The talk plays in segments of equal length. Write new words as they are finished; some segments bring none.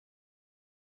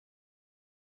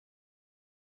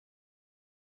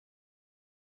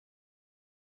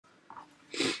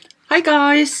Hi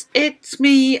guys, it's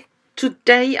me.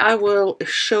 Today I will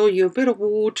show you a bit of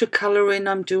watercoloring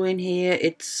I'm doing here.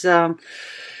 It's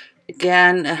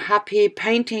again a happy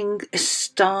painting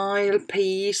style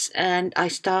piece, and I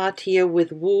start here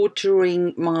with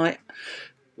watering my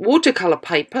watercolor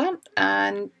paper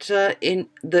and in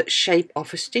the shape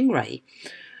of a stingray.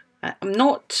 I'm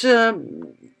not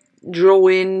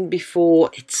drawing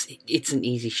before. It's an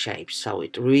easy shape, so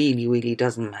it really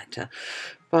doesn't matter.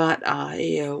 But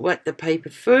I wet the paper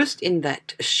first in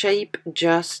that shape,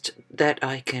 just that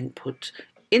I can put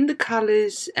in the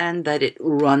colors and that it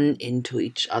run into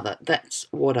each other. That's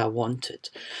what I wanted.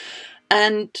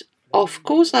 And of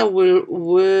course I will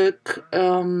work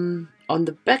on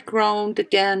the background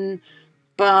again,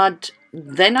 but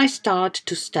then I start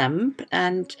to stamp,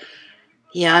 and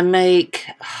yeah, I make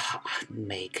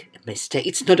a mistake.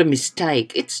 It's not a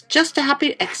mistake. It's just a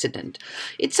happy accident.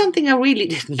 It's something I really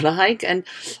didn't like,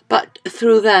 but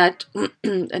through that,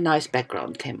 a nice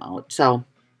background came out. So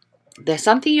there's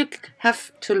something you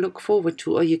have to look forward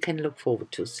to, or you can look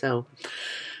forward to. So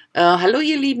hallo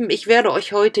ihr Lieben, ich werde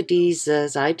euch heute diese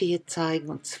Seite hier zeigen,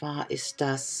 und zwar ist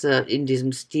das in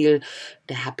diesem Stil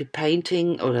der Happy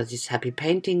Painting oder dieses Happy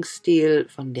Painting Stil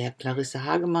von der Clarissa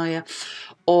Hagemeyer.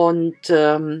 Und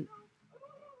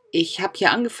ich habe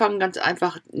hier angefangen ganz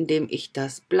einfach, indem ich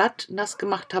das Blatt nass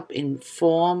gemacht habe in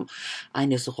Form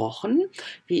eines Rochen,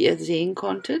 wie ihr sehen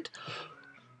konntet.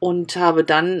 Und habe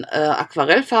dann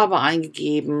Aquarellfarbe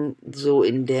eingegeben, so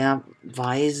in der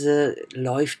Weise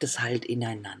läuft es halt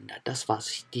ineinander. Das, was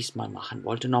ich diesmal machen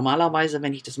wollte. Normalerweise,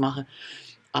 wenn ich das mache,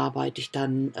 arbeite ich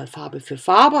dann Farbe für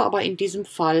Farbe, aber in diesem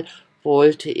Fall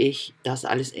wollte ich, dass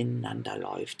alles ineinander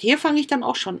läuft. Hier fange ich dann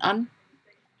auch schon an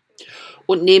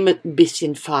und nehme ein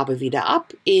bisschen Farbe wieder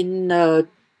ab in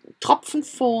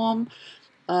Tropfenform,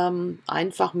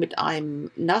 einfach mit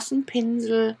einem nassen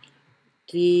Pinsel,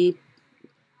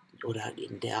 oder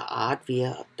in der Art, wie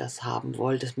ihr das haben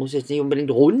wollt. Das muss jetzt nicht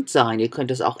unbedingt rund sein. Ihr könnt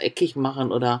es auch eckig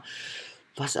machen oder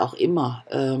was auch immer.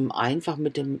 Einfach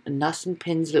mit dem nassen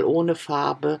Pinsel ohne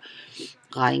Farbe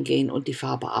reingehen und die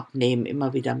Farbe abnehmen.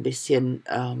 Immer wieder ein bisschen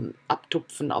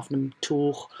abtupfen auf einem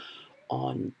Tuch.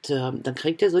 Und dann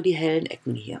kriegt ihr so die hellen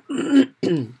Ecken hier.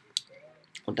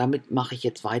 Und damit mache ich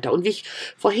jetzt weiter. Und wie ich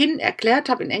vorhin erklärt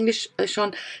habe in Englisch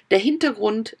schon, der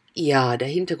Hintergrund, ja, der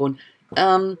Hintergrund,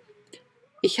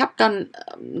 ich habe dann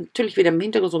natürlich wieder im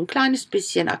Hintergrund so ein kleines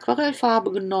bisschen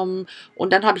Aquarellfarbe genommen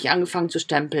und dann habe ich angefangen zu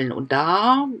stempeln, und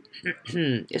da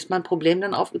ist mein Problem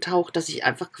dann aufgetaucht, dass ich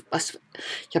habe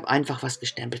einfach was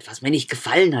gestempelt, was mir nicht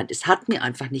gefallen hat. Es hat mir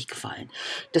einfach nicht gefallen.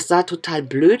 Das sah total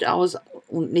blöd aus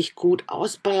und nicht gut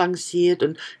ausbalanciert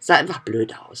und sah einfach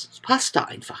blöd aus. Es passte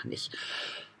einfach nicht.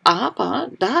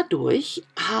 Aber dadurch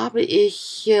habe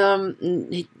ich,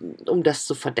 um das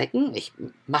zu verdecken, ich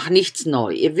mache nichts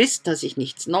neu. Ihr wisst, dass ich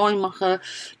nichts neu mache,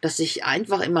 dass ich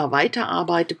einfach immer weiter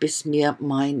arbeite, bis mir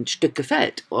mein Stück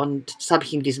gefällt. Und das habe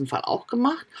ich in diesem Fall auch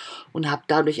gemacht und habe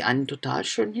dadurch einen total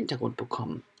schönen Hintergrund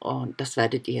bekommen. Und das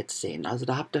werdet ihr jetzt sehen. Also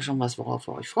da habt ihr schon was, worauf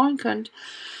ihr euch freuen könnt.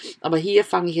 Aber hier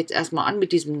fange ich jetzt erstmal an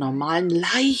mit diesem normalen,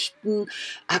 leichten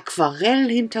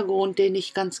Aquarell-Hintergrund, den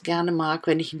ich ganz gerne mag,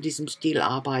 wenn ich in diesem Stil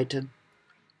arbeite.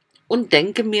 Und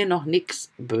denke mir noch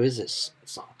nichts Böses.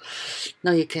 So.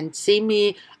 Now you can see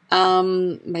me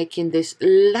making this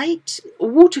light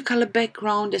watercolor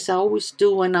background, as I always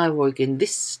do when I work in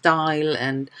this style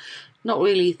and not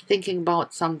really thinking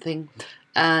about something.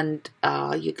 And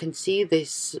you can see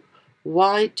this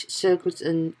white circles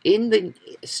in the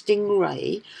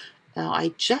stingray.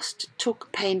 I just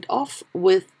took paint off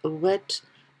with a wet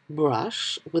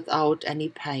brush without any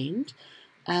paint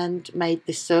and made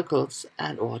the circles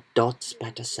or dots,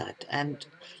 better said. And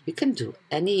you can do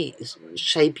any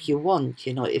shape you want,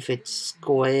 you know, if it's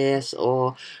squares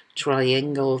or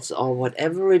triangles or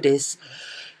whatever it is,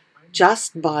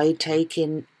 just by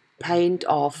taking paint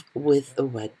off with a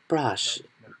wet brush.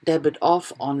 Dab it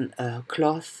off on a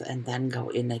cloth and then go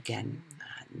in again.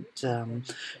 And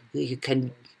you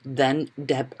can then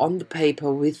dab on the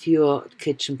paper with your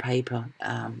kitchen paper,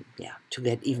 to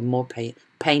get even more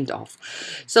paint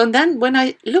off. So then when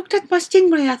I looked at my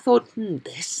stingray, I thought,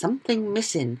 there's something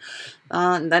missing.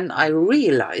 And then I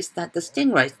realized that the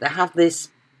stingrays, they have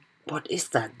this, what is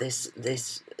that? This,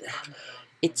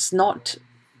 it's not,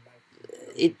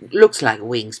 it looks like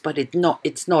wings, but it's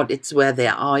not. It's where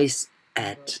their eyes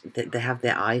at. They have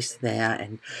their eyes there,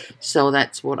 and so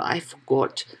that's what I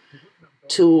forgot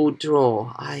to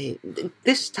draw.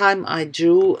 This time I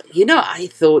drew, you know, I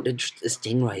thought a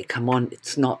stingray, come on,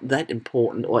 it's not that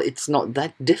important, or it's not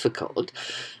that difficult.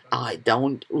 I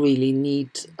don't really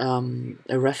need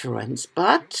a reference,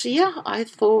 but yeah, I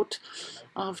thought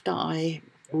after I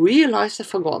realized I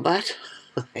forgot that.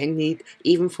 I need,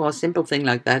 even for a simple thing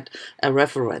like that, a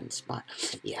reference. But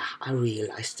yeah, I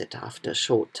realized it after a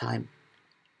short time.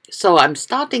 So I'm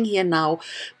starting here now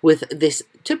with this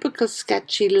typical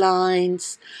sketchy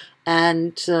lines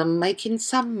and making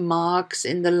some marks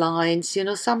in the lines, you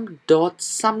know, some dots,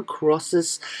 some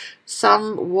crosses,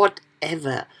 some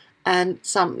whatever, and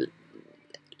some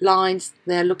lines,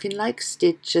 they're looking like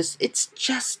stitches. It's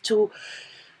just to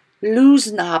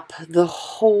loosen up the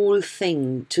whole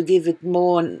thing, to give it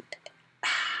more,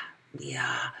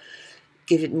 yeah,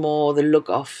 give it more the look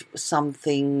of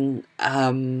something,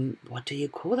 what do you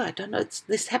call that? I don't know. It's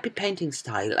this happy painting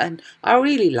style, and I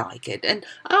really like it. And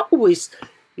I always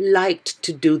liked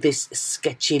to do this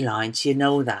sketchy lines, you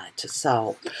know that.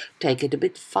 So take it a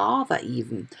bit farther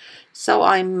even. So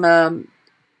I'm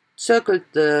circled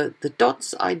the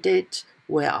dots I did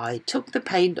where I took the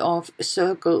paint off,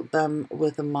 circled them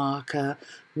with a marker,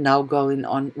 now going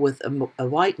on with a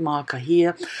white marker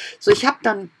here. So ich habe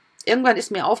dann, irgendwann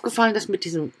ist mir aufgefallen, dass mit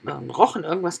diesem Rochen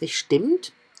irgendwas nicht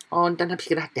stimmt. Und dann habe ich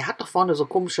gedacht, der hat doch vorne so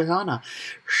komische Hörner.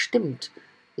 Stimmt.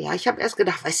 Ja, ich habe erst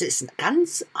gedacht, weißt du, ist ein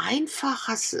ganz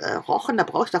einfaches Rochen, da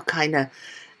brauche ich doch keine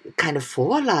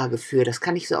Vorlage für. Das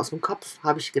kann ich so aus dem Kopf,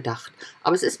 habe ich gedacht.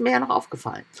 Aber es ist mir ja noch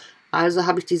aufgefallen. Also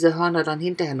habe ich diese Hörner dann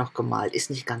hinterher noch gemalt. Ist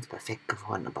nicht ganz perfekt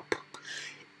geworden, aber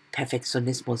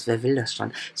Perfektionismus, wer will das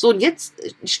schon? So, und jetzt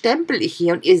stempel ich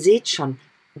hier und ihr seht schon,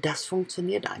 das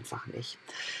funktioniert einfach nicht.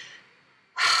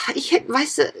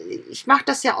 Weißt du, ich mache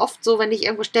das ja oft so, wenn ich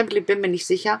irgendwo stempel, bin mir nicht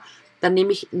sicher, dann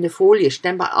nehme ich eine Folie,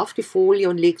 stempel auf die Folie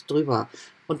und lege es drüber.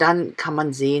 Und dann kann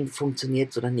man sehen,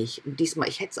 funktioniert es oder nicht. Und diesmal,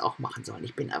 ich hätte es auch machen sollen.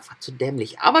 Ich bin einfach zu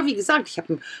dämlich. Aber wie gesagt, ich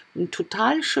habe einen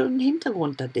total schönen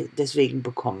Hintergrund deswegen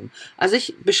bekommen. Also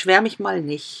ich beschwere mich mal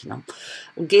nicht. Ne?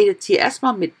 Und gehe jetzt hier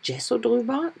erstmal mit Gesso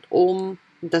drüber, um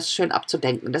das schön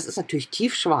abzudenken. Das ist natürlich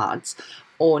tiefschwarz.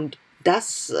 Und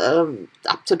das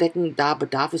abzudecken, da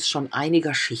bedarf es schon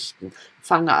einiger Schichten.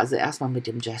 Fange also erstmal mit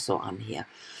dem Gesso an hier.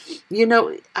 You know,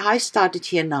 I started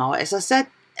here now, as I said,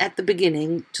 at the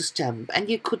beginning to stamp, and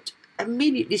you could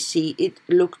immediately see it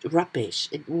looked rubbish.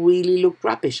 It really looked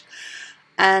rubbish.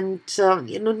 And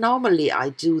you know, normally I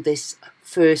do this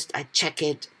first. I check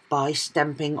it by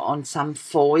stamping on some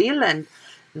foil and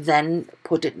then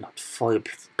put it, not foil,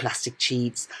 plastic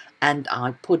sheets, and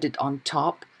I put it on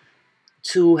top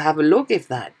to have a look if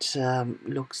that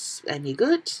looks any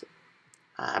good.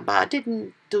 But I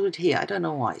didn't do it here. I don't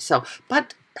know why. So,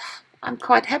 but I'm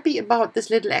quite happy about this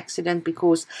little accident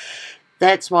because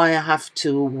that's why I have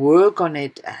to work on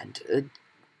it and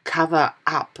cover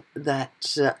up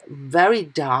that very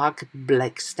dark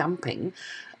black stamping.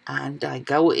 And I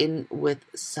go in with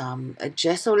some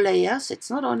gesso layers. It's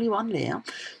not only one layer.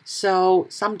 So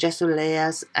some gesso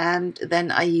layers, and then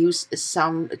I use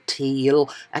some teal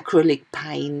acrylic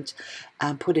paint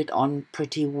and put it on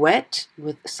pretty wet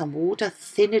with some water,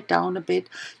 thin it down a bit,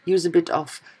 use a bit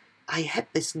of, I had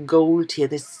this gold here,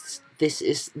 this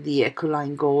is the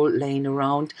Ecoline gold laying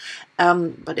around.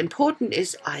 But important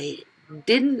is I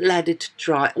didn't let it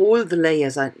dry, all the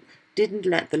layers, I didn't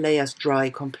let the layers dry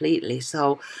completely.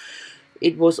 So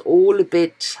it was all a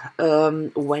bit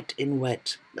wet in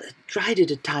wet. Dried it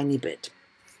a tiny bit.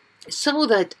 So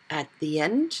that at the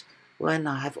end, when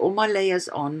I have all my layers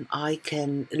on, I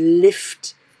can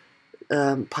lift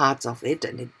parts of it,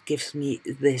 and it gives me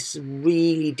this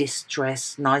really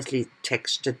distressed, nicely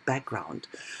textured background.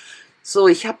 So,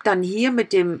 ich habe dann hier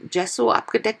mit dem Gesso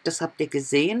abgedeckt, das habt ihr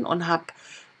gesehen, und habe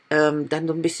dann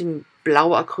so ein bisschen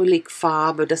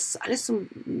Blau-Acrylic-Farbe, das ist alles so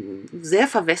sehr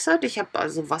verwässert. Ich habe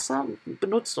also Wasser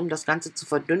benutzt, um das Ganze zu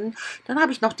verdünnen. Dann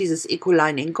habe ich noch dieses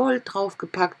Ecoline in Gold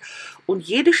draufgepackt, und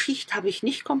jede Schicht habe ich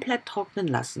nicht komplett trocknen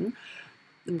lassen,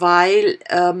 weil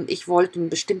ich wollte einen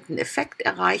bestimmten Effekt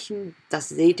erreichen. Das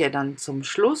seht ihr dann zum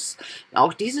Schluss.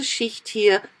 Auch diese Schicht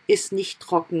hier ist nicht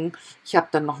trocken. Ich habe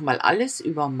dann nochmal alles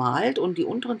übermalt, und die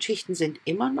unteren Schichten sind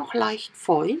immer noch leicht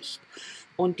feucht.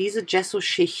 Und diese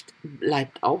Gesso-Schicht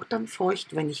bleibt auch dann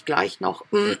feucht, wenn ich gleich noch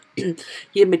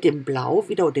hier mit dem Blau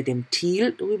wieder oder dem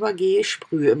Teal drüber gehe.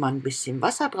 Sprühe immer ein bisschen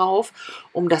Wasser drauf,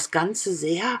 um das Ganze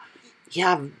sehr,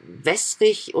 ja,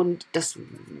 wässrig und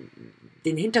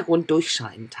den Hintergrund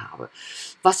durchscheinend habe.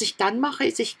 Was ich dann mache,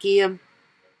 ist, ich gehe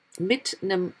mit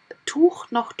einem Tuch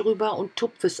noch drüber und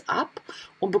tupfe es ab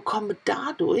und bekomme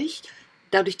dadurch,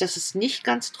 dass es nicht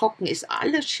ganz trocken ist,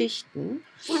 alle Schichten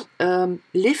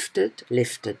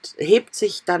hebt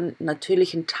sich dann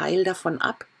natürlich ein Teil davon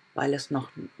ab, weil es noch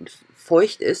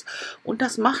feucht ist, und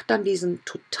das macht dann diesen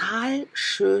total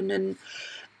schönen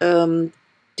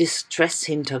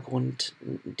Distress-Hintergrund,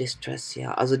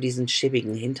 ja, also diesen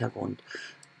schibbigen Hintergrund.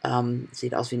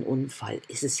 Sieht aus wie ein Unfall.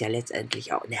 Ist es ja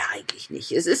letztendlich auch. Ne, eigentlich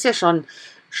nicht. Es ist ja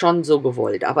schon so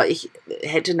gewollt. Aber ich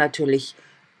hätte natürlich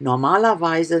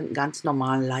normalerweise einen ganz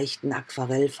normalen, leichten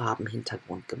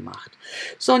Aquarellfarben-Hintergrund gemacht.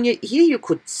 So, and here you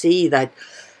could see that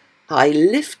I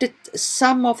lifted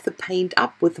some of the paint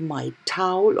up with my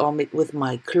towel or with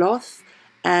my cloth,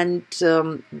 and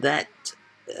that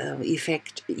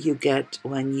effect you get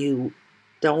when you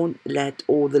don't let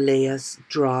all the layers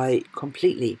dry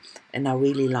completely, and I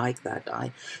really like that.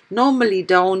 I normally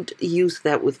don't use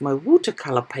that with my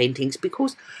watercolor paintings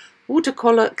because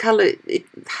watercolor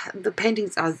the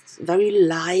paintings are very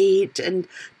light and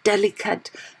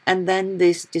delicate, and then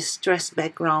this distressed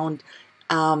background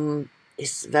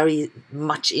is very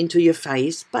much into your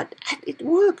face, but it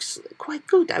works quite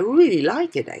good. I really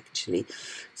like it actually.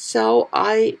 So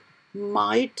I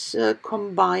might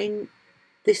combine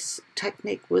this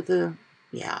technique with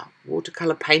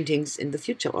watercolor paintings in the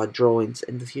future, or drawings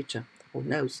in the future. Who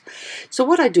knows? So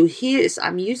what I do here is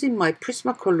I'm using my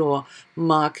Prismacolor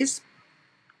markers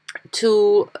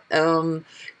to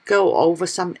go over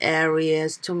some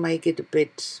areas to make it a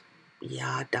bit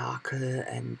darker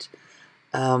and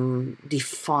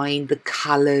define the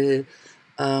color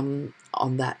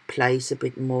on that place a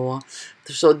bit more.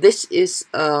 So this is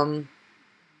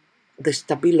the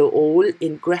Stabilo All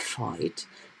in graphite.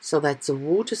 So that's a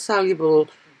water-soluble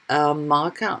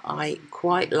marker I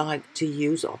quite like to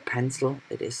use, or pencil,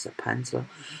 it is a pencil.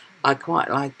 I quite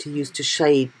like to use to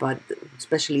shade, but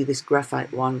especially this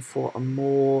graphite one for a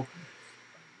more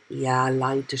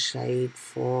lighter shade,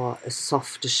 for a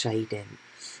softer shading.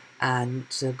 And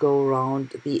go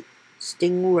around the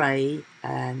Stingray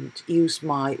and use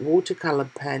my watercolor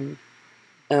pen,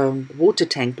 water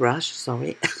tank brush,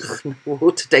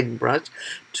 water tank brush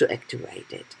to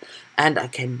activate it. And I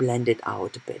can blend it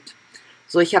out a bit.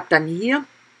 So, ich habe dann hier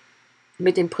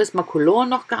mit dem Prismacolor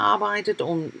noch gearbeitet,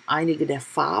 um einige der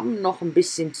Farben noch ein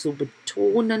bisschen zu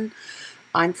betonen,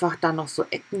 einfach dann noch so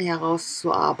Ecken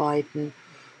herauszuarbeiten.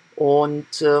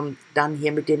 Und dann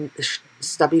hier mit dem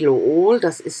Stabilo All,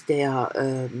 das ist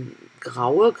der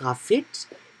graue Graphit.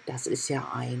 Das ist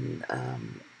ja ein,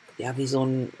 wie so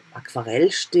ein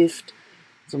Aquarellstift,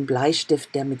 so ein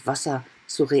Bleistift, der mit Wasser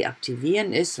zu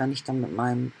reaktivieren ist. Wenn ich dann mit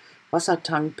meinem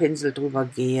Wassertankpinsel drüber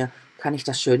gehe, kann ich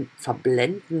das schön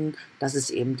verblenden, dass es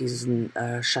eben diesen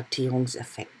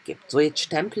Schattierungseffekt gibt. So, jetzt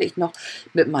stemple ich noch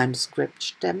mit meinem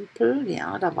Script-Stempel.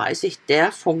 Ja, da weiß ich,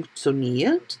 der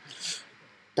funktioniert.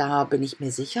 Da bin ich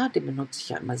mir sicher, den benutze ich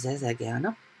ja immer sehr, sehr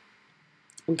gerne.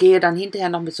 Und gehe dann hinterher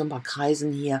noch mit so ein paar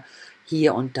Kreisen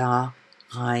hier und da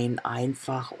rein,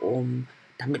 einfach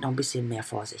damit noch ein bisschen mehr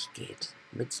vor sich geht,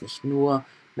 damit es nicht nur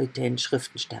mit den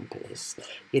Schriftenstempel ist.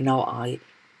 I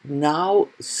now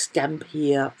stamp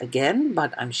here again,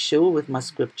 but I'm sure with my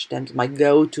script stamps, my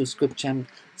go-to script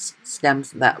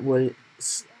stamps, that will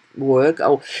work.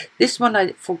 Oh, this one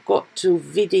I forgot to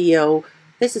video.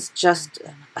 This is just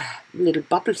a little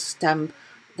bubble stamp.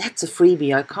 That's a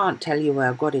freebie. I can't tell you where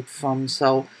I got it from.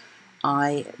 So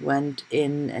I went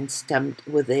in and stamped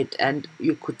with it, and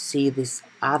you could see these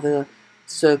other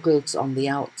circles on the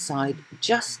outside.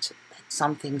 Just that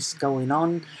something's going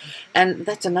on. And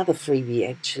that's another freebie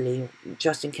actually,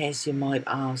 just in case you might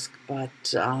ask.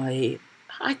 But I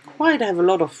quite have a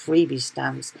lot of freebie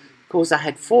stamps because I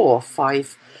had 4 or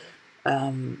 5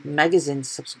 magazine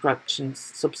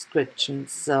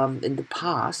subscriptions in the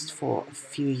past for a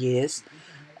few years,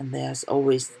 and there's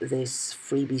always this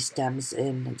freebie stamps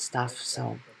in and stuff.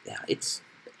 So yeah, it's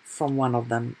from one of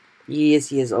them,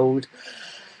 years old.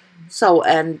 So,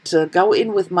 and go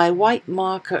in with my white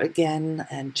marker again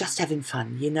and just having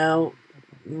fun,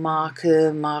 mark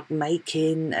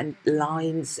making and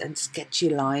lines and sketchy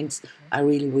lines. I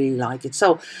really like it.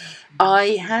 So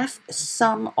I have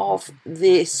some of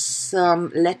these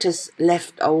letters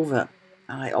left over.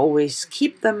 I always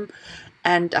keep them,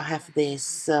 and I have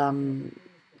this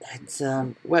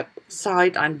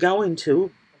website I'm going to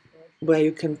where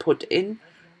you can put in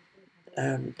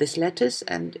these letters,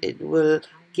 and it will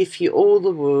give you all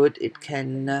the word. It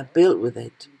can build with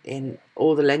it in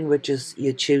all the languages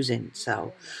you're choosing.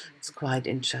 So it's quite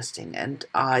interesting, and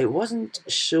I wasn't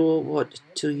sure what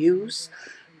to use,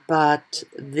 but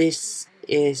this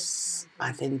is,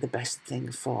 I think, the best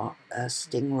thing for a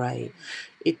Stingray.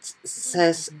 It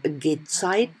says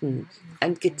Gezeiten,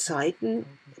 and Gezeiten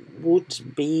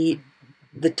would be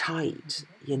the tide,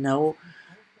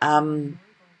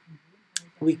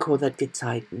 we call that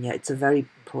Gezeiten. Yeah, it's a very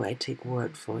poetic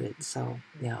word for it. So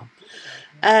yeah,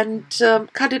 and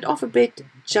cut it off a bit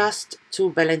just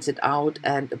to balance it out,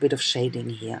 and a bit of shading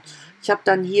here. Ich habe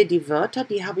dann hier die Wörter,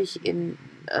 die habe ich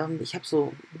ich habe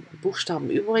so Buchstaben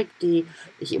übrig, die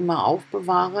ich immer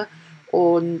aufbewahre.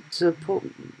 Und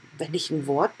wenn ich ein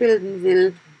Wort bilden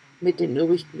will mit den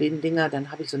übrig gebliebenen Dinger,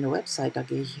 dann habe ich so eine Website, da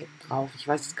gehe ich drauf. Ich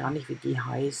weiß jetzt gar nicht, wie die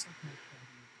heißt.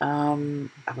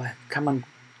 Aber kann man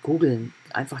googeln,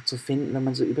 einfach zu finden, wenn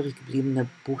man so übrig gebliebene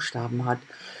Buchstaben hat.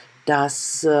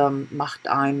 Das macht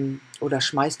einem oder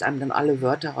schmeißt einem dann alle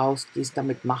Wörter raus, die es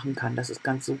damit machen kann. Das ist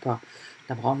ganz super.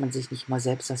 Da braucht man sich nicht mal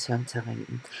selbst das Hirn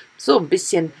zerrenken. So, ein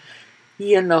bisschen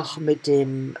hier noch mit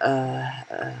dem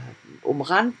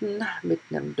Umranden mit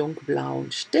einem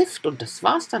dunkelblauen Stift. Und das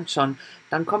war's dann schon.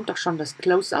 Dann kommt doch schon das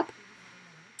Close-Up.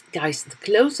 Guys, the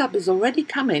close-up is already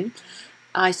coming.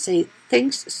 I say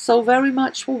thanks so very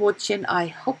much for watching.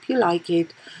 I hope you like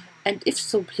it. And if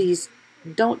so, please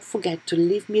don't forget to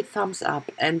leave me a thumbs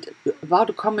up. And about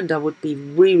a comment, I would be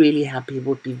really happy. It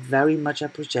would be very much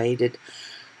appreciated.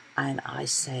 And I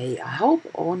say, I hope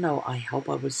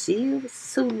I will see you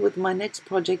soon with my next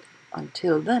project.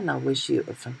 Until then, I wish you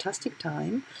a fantastic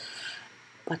time.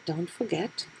 But don't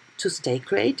forget to stay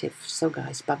creative. So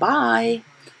guys, bye bye.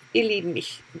 Ihr Lieben,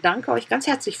 ich danke euch ganz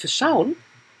herzlich fürs Schauen.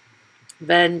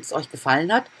 Wenn es euch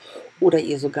gefallen hat oder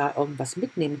ihr sogar irgendwas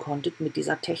mitnehmen konntet mit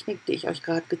dieser Technik, die ich euch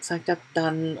gerade gezeigt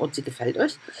habe, und sie gefällt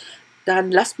euch,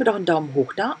 dann lasst mir doch einen Daumen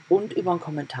hoch da und über einen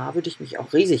Kommentar würde ich mich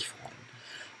auch riesig freuen.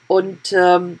 Und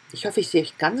ich hoffe, ich sehe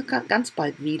euch ganz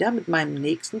bald wieder mit meinem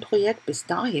nächsten Projekt. Bis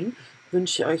dahin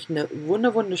wünsche ich euch eine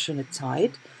wunderschöne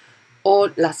Zeit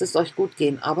und lasst es euch gut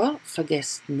gehen. Aber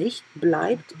vergesst nicht,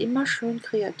 bleibt immer schön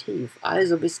kreativ.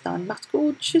 Also bis dann, macht's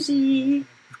gut, tschüssi!